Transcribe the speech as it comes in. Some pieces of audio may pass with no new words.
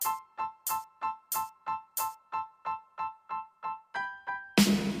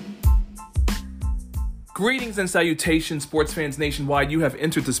Greetings and salutations, sports fans nationwide. You have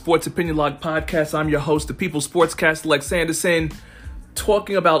entered the Sports Opinion Log podcast. I'm your host, the People's Sportscaster, Lex Anderson,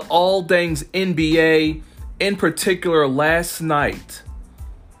 talking about all things NBA. In particular, last night,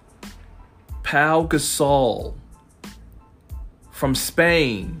 Pau Gasol from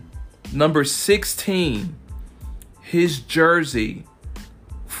Spain, number 16, his jersey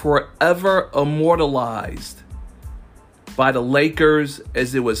forever immortalized by the Lakers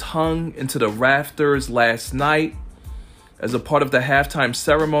as it was hung into the rafters last night as a part of the halftime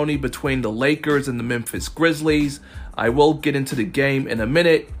ceremony between the Lakers and the Memphis Grizzlies. I will get into the game in a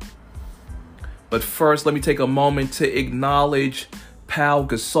minute, but first let me take a moment to acknowledge Pau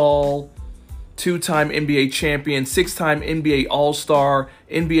Gasol, two-time NBA champion, six-time NBA All-Star,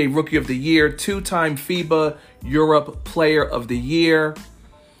 NBA Rookie of the Year, two-time FIBA Europe Player of the Year.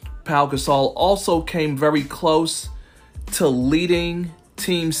 Pau Gasol also came very close to leading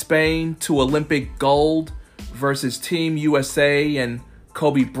Team Spain to Olympic gold versus Team USA and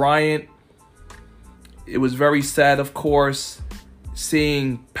Kobe Bryant. It was very sad, of course,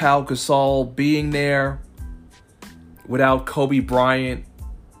 seeing Pau Gasol being there without Kobe Bryant,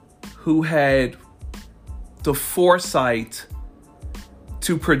 who had the foresight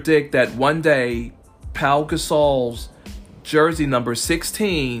to predict that one day Pau Gasol's jersey number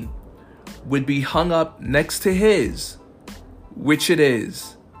 16 would be hung up next to his, which it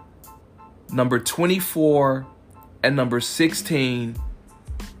is. Number 24 and number 16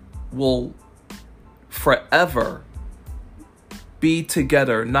 will forever be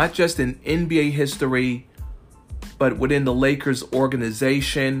together, not just in NBA history, but within the Lakers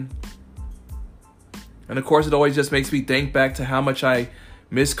organization. And of course, it always just makes me think back to how much I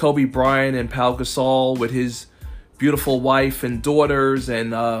miss Kobe Bryant and Pau Gasol with his beautiful wife and daughters,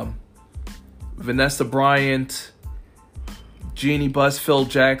 and Vanessa Bryant, Jeannie Buss, Phil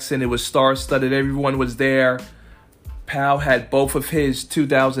Jackson. It was star-studded. Everyone was there. Pau had both of his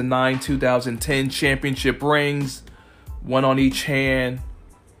 2009-2010 championship rings, one on each hand.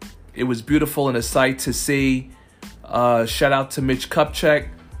 It was beautiful and a sight to see. Shout out to Mitch Kupchak,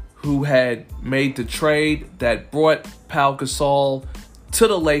 who had made the trade that brought Pau Gasol to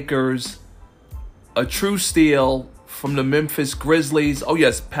the Lakers. A true steal from the Memphis Grizzlies. Oh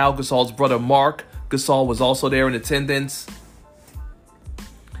yes, Pau Gasol's brother Mark Gasol was also there in attendance.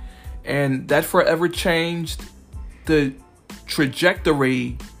 And that forever changed the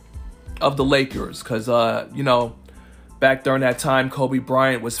trajectory of the Lakers. Because, back during that time, Kobe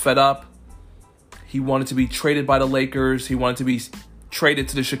Bryant was fed up. He wanted to be traded by the Lakers. He wanted to be traded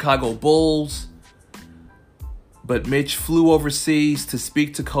to the Chicago Bulls. But Mitch flew overseas to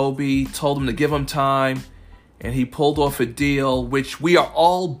speak to Kobe, told him to give him time, and he pulled off a deal which we are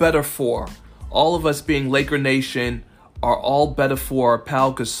all better for. All of us being Laker Nation are all better for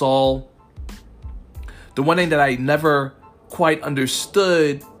Pau Gasol. The one thing that I never quite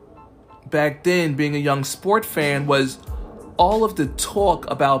understood back then, being a young sport fan, was all of the talk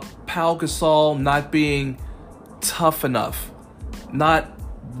about Pau Gasol not being tough enough, not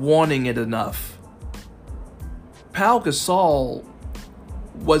wanting it enough. Pau Gasol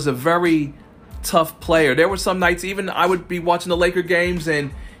was a very tough player. There were some nights even I would be watching the Laker games and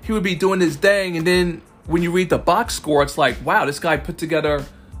he would be doing his thing, and then when you read the box score, it's like, wow, this guy put together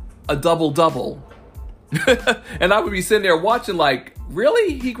a double-double. And I would be sitting there watching like,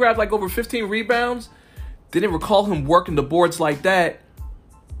 really? He grabbed like over 15 rebounds? Didn't recall him working the boards like that.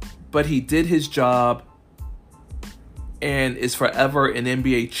 But he did his job and is forever an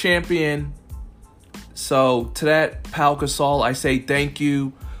NBA champion. So to that Pau Gasol, I say thank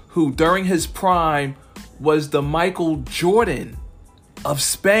you, who during his prime was the Michael Jordan of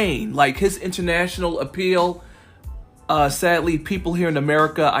Spain. Like, his international appeal, sadly, people here in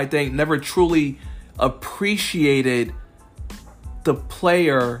America, I think, never truly appreciated the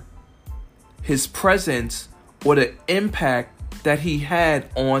player, his presence, or the impact that he had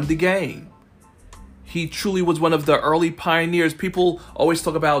on the game. He truly was one of the early pioneers. People always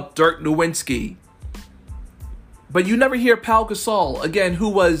talk about Dirk Nowitzki, but you never hear Pau Gasol, again, who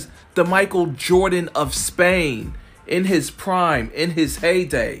was the Michael Jordan of Spain in his prime, in his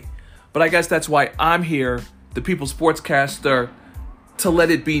heyday. But I guess that's why I'm here, the People's Sportscaster, to let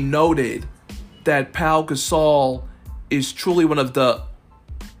it be noted that Pau Gasol is truly one of the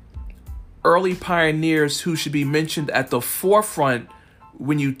early pioneers who should be mentioned at the forefront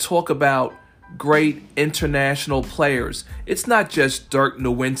when you talk about great international players. It's not just Dirk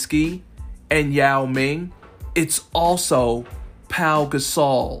Nowitzki and Yao Ming. It's also Pau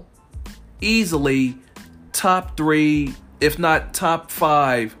Gasol. Easily top 3, if not top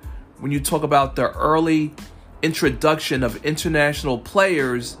 5, when you talk about the early introduction of international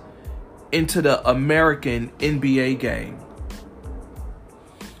players into the American NBA game.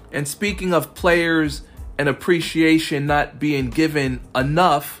 And speaking of players and appreciation not being given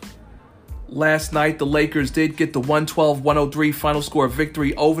enough, last night the Lakers did get the 112-103 final score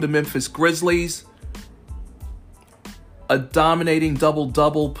victory over the Memphis Grizzlies. A dominating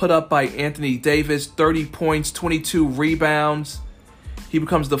double-double put up by Anthony Davis, 30 points, 22 rebounds. He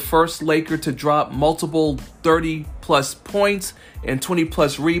becomes the first Laker to drop multiple 30-plus points and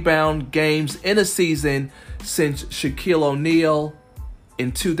 20-plus rebound games in a season since Shaquille O'Neal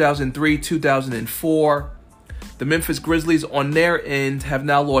in 2003-2004. The Memphis Grizzlies on their end have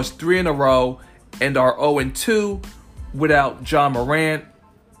now lost 3 in a row and are 0-2 without Ja Morant,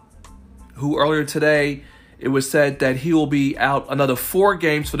 who earlier today it was said that he will be out another 4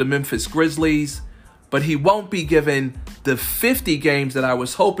 games for the Memphis Grizzlies, but he won't be given the 50 games that I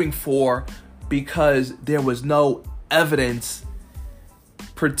was hoping for because there was no evidence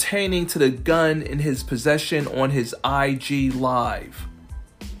pertaining to the gun in his possession on his IG Live.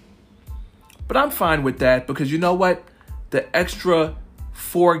 But I'm fine with that because you know what? The extra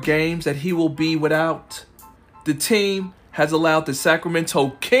 4 games that he will be without, the team has allowed the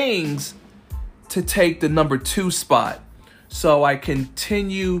Sacramento Kings to take the number 2 spot. So I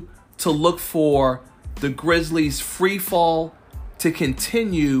continue to look for the Grizzlies' free fall to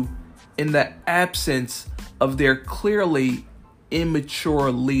continue in the absence of their clearly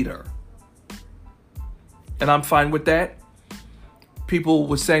immature leader. And I'm fine with that. People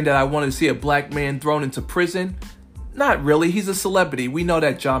were saying that I wanted to see a black man thrown into prison. Not really. He's a celebrity. We know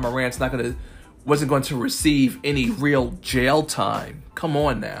that Ja Morant's wasn't going to receive any real jail time. Come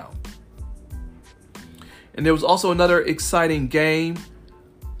on now. And there was also another exciting game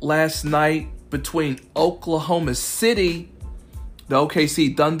last night between Oklahoma City, the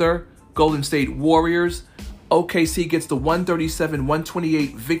OKC Thunder, Golden State Warriors. OKC gets the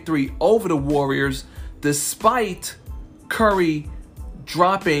 137-128 victory over the Warriors despite Curry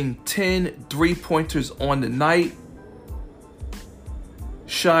dropping 10 three-pointers on the night.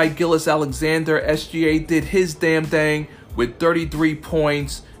 Shai Gilgeous-Alexander, SGA, did his damn thing with 33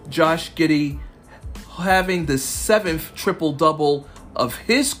 points. Josh Giddey having the 7th triple-double of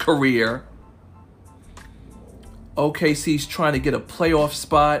his career. OKC's trying to get a playoff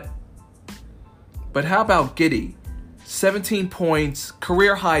spot. But how about Giddey? 17 points,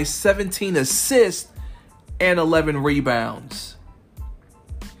 career high 17 assists, and 11 rebounds.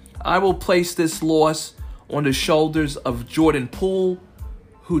 I will place this loss on the shoulders of Jordan Poole,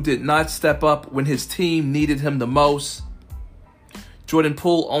 who did not step up when his team needed him the most. Jordan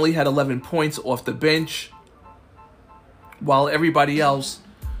Poole only had 11 points off the bench, while everybody else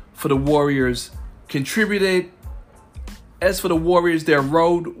for the Warriors contributed. As for the Warriors, their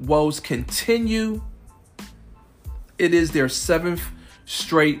road woes continue. It is their 7th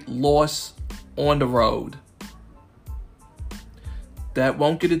straight loss on the road. That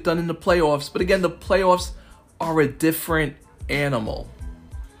won't get it done in the playoffs. But again, the playoffs are a different animal.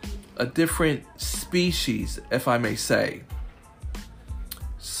 A different species, if I may say.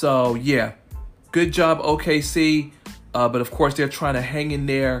 So, yeah. Good job, OKC. But of course, they're trying to hang in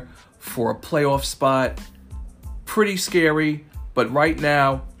there for a playoff spot. Pretty scary. But right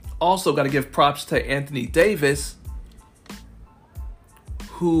now, also got to give props to Anthony Davis,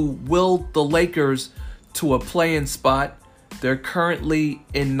 who willed the Lakers to a play-in spot. They're currently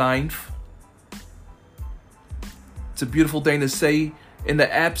in 9th. It's a beautiful thing to say. In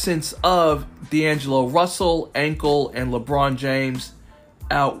the absence of D'Angelo Russell, ankle, and LeBron James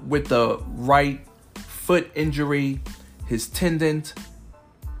out with the right foot injury, his tendon.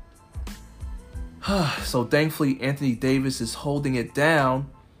 So thankfully, Anthony Davis is holding it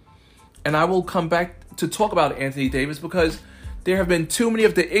down. And I will come back to talk about Anthony Davis because there have been too many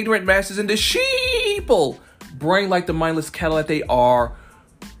of the ignorant masses and the sheeple, brain like the mindless cattle that they are,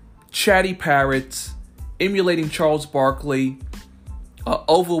 chatty parrots, emulating Charles Barkley, an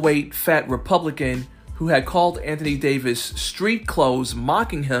overweight fat Republican who had called Anthony Davis street clothes,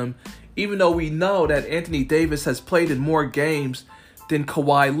 mocking him, even though we know that Anthony Davis has played in more games than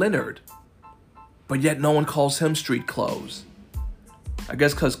Kawhi Leonard. But yet no one calls him street clothes. I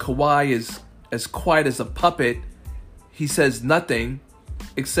guess because Kawhi is as quiet as a puppet. He says nothing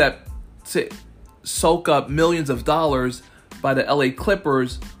except to soak up millions of dollars by the LA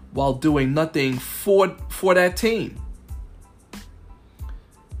Clippers while doing nothing for that team.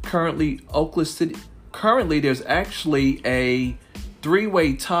 Currently, there's actually a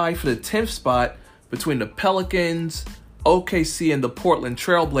 3-way tie for the 10th spot between the Pelicans, OKC, and the Portland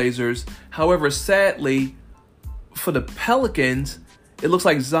Trailblazers. However, sadly, for the Pelicans, it looks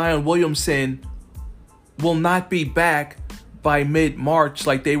like Zion Williamson will not be back by mid-March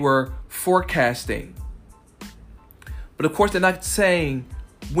like they were forecasting. But of course, they're not saying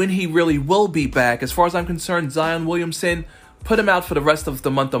when he really will be back. As far as I'm concerned, Zion Williamson, put him out for the rest of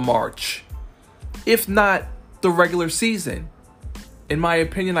the month of March, if not the regular season. In my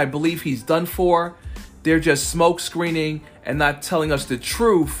opinion, I believe he's done for. They're just smoke screening and not telling us the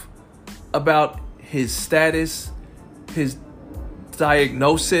truth about his status, his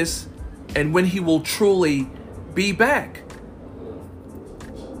diagnosis, and when he will truly be back.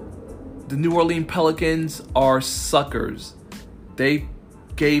 The New Orleans Pelicans are suckers. They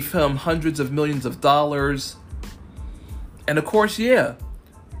gave him hundreds of millions of dollars. And of course, yeah,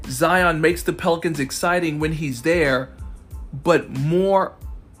 Zion makes the Pelicans exciting when he's there, but more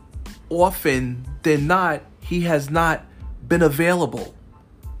often than not, he has not been available.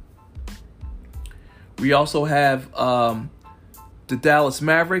 We also have the Dallas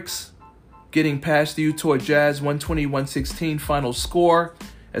Mavericks getting past the Utah Jazz, 120-116 final score,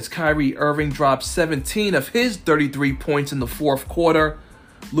 as Kyrie Irving dropped 17 of his 33 points in the fourth quarter.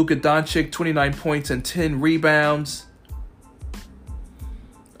 Luka Doncic, 29 points and 10 rebounds.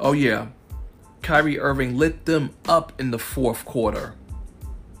 Oh yeah, Kyrie Irving lit them up in the fourth quarter.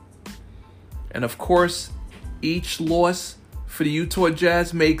 And of course, each loss for the Utah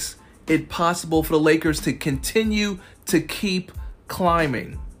Jazz makes it possible for the Lakers to continue to keep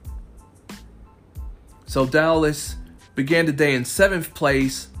climbing. So Dallas began the day in 7th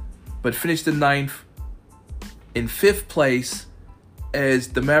place, but finished the 9th in 5th place as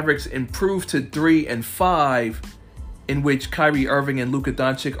the Mavericks improved to 3 and 5, in which Kyrie Irving and Luka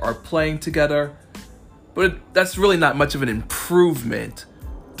Doncic are playing together. But that's really not much of an improvement.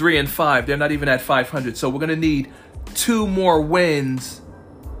 3 and 5, they're not even at 500. So we're going to need 2 more wins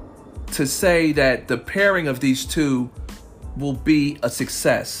to say that the pairing of these two will be a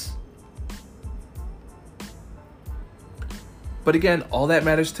success. But again, all that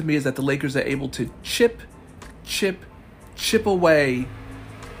matters to me is that the Lakers are able to chip away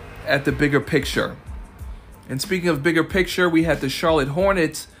at the bigger picture. And speaking of bigger picture, we had the Charlotte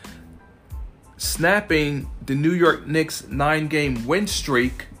Hornets snapping the New York Knicks 9-game win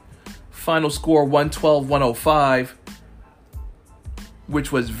streak. Final score 112-105,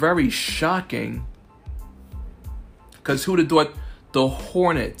 which was very shocking. Because who would have thought the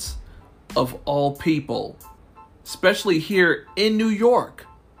Hornets, of all people, especially here in New York.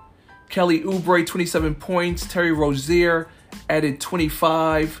 Kelly Oubre, 27 points. Terry Rozier added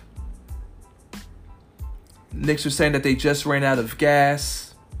 25. Knicks are saying that they just ran out of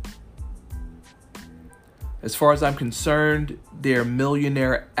gas. As far as I'm concerned, they're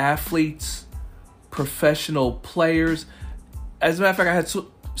millionaire athletes, professional players. As a matter of fact, I had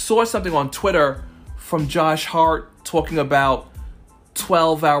saw something on Twitter from Josh Hart talking about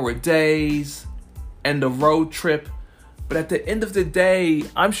 12-hour days and the road trip. But at the end of the day,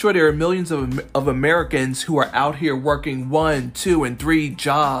 I'm sure there are millions of Americans who are out here working 1, 2, and 3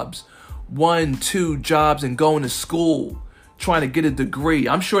 jobs. 1, 2 jobs and going to school, trying to get a degree.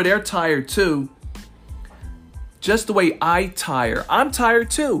 I'm sure they're tired too. Just the way I tire. I'm tired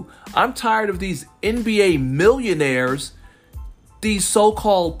too. I'm tired of these NBA millionaires, these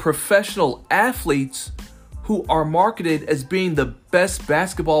so-called professional athletes who are marketed as being the best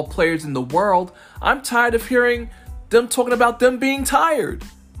basketball players in the world. I'm tired of hearing them talking about them being tired.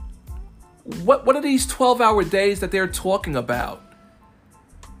 What are these 12-hour days that they're talking about?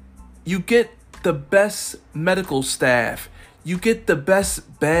 You get the best medical staff. You get the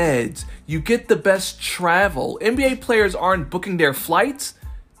best beds. You get the best travel. NBA players aren't booking their flights.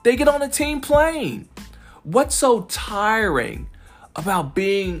 They get on a team plane. What's so tiring about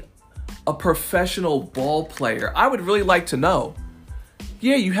being a professional ball player? I would really like to know.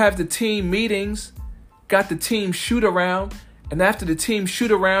 Yeah, you have the team meetings, got the team shoot around, and after the team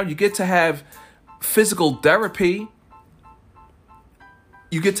shoot around, you get to have physical therapy.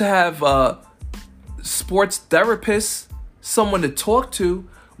 You get to have sports therapists, someone to talk to.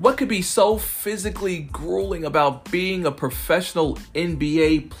 What could be so physically grueling about being a professional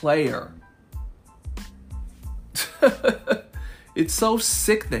NBA player? It's so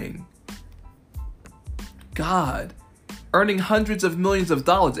sickening. God, earning hundreds of millions of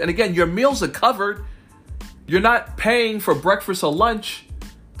dollars. And again, your meals are covered. You're not paying for breakfast or lunch.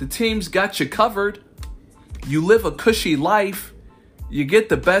 The team's got you covered. You live a cushy life. You get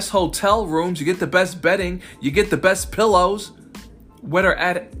the best hotel rooms. You get the best bedding. You get the best pillows, whether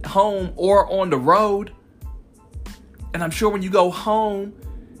at home or on the road. And I'm sure when you go home,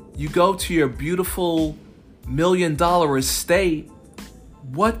 you go to your beautiful $1 million estate.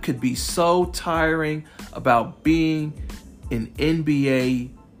 What could be so tiring about being an NBA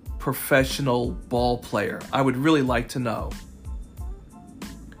professional ball player? I would really like to know.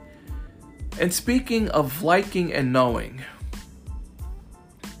 And speaking of liking and knowing,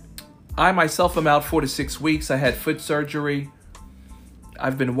 I myself am out 4 to 6 weeks. I had foot surgery.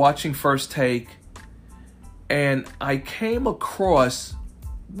 I've been watching First Take. And I came across,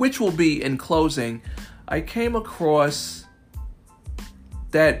 which will be in closing, I came across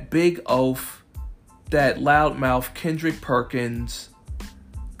that big oaf, that loudmouth Kendrick Perkins,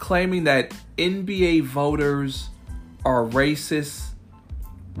 claiming that NBA voters are racist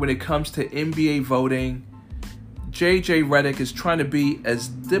when it comes to NBA voting. JJ Redick is trying to be as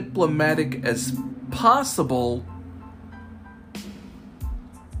diplomatic as possible,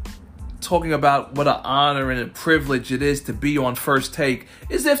 talking about what an honor and a privilege it is to be on First Take,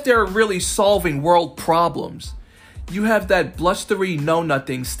 as if they're really solving world problems. You have that blustery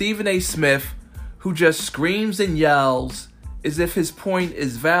know-nothing Stephen A. Smith, who just screams and yells as if his point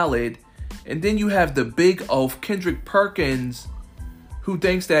is valid. And then you have the big oaf Kendrick Perkins, who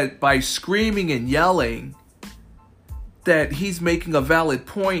thinks that by screaming and yelling that he's making a valid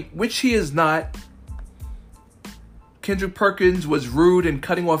point, which he is not. Kendrick Perkins was rude in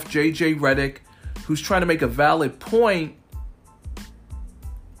cutting off JJ Redick, who's trying to make a valid point,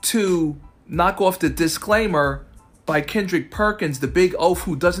 to knock off the disclaimer by Kendrick Perkins, the big oaf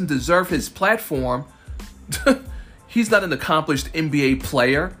who doesn't deserve his platform. He's not an accomplished NBA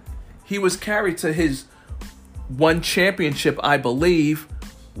player. He was carried to his one championship, I believe,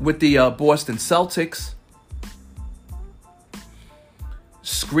 with the Boston Celtics,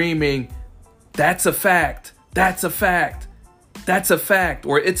 screaming, "That's a fact, that's a fact, that's a fact,"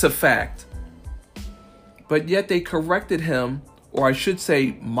 or "it's a fact." But yet they corrected him, or I should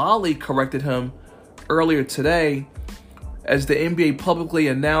say Molly corrected him earlier today, as the NBA publicly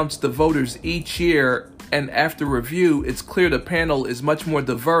announced the voters each year, and after review, it's clear the panel is much more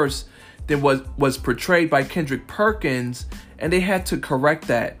diverse than was portrayed by Kendrick Perkins, and they had to correct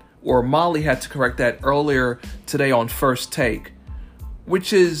that, or Molly had to correct that earlier today on First Take,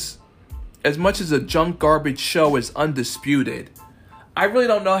 which is, as much as a junk garbage show as Undisputed, I really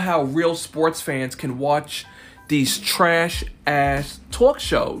don't know how real sports fans can watch these trash-ass talk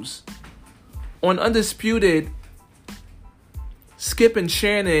shows. On Undisputed, Skip and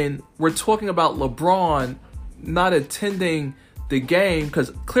Shannon were talking about LeBron not attending the game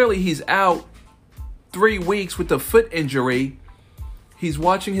because clearly he's out 3 weeks with a foot injury. He's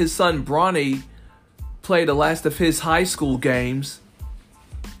watching his son Bronny play the last of his high school games.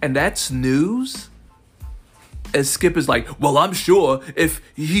 And that's news? As Skip is like, "Well, I'm sure if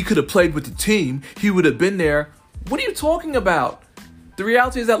he could have played with the team, he would have been there." What are you talking about? The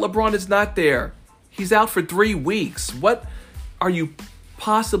reality is that LeBron is not there. He's out for 3 weeks. What are you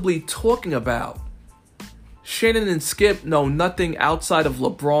possibly talking about? Shannon and Skip know nothing outside of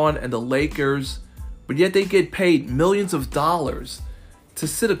LeBron and the Lakers, but yet they get paid millions of dollars to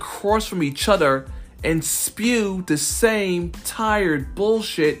sit across from each other and spew the same tired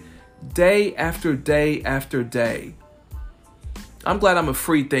bullshit day after day after day. I'm glad I'm a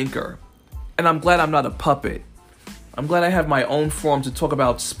free thinker, and I'm glad I'm not a puppet. I'm glad I have my own forum to talk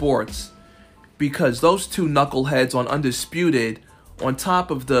about sports, because those two knuckleheads on Undisputed, on top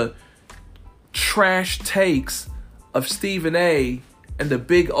of the trash takes of Stephen A. and the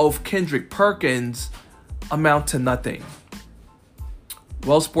big oaf Kendrick Perkins, amount to nothing.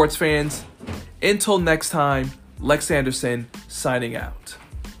 Well, sports fans, until next time, Lex Anderson signing out.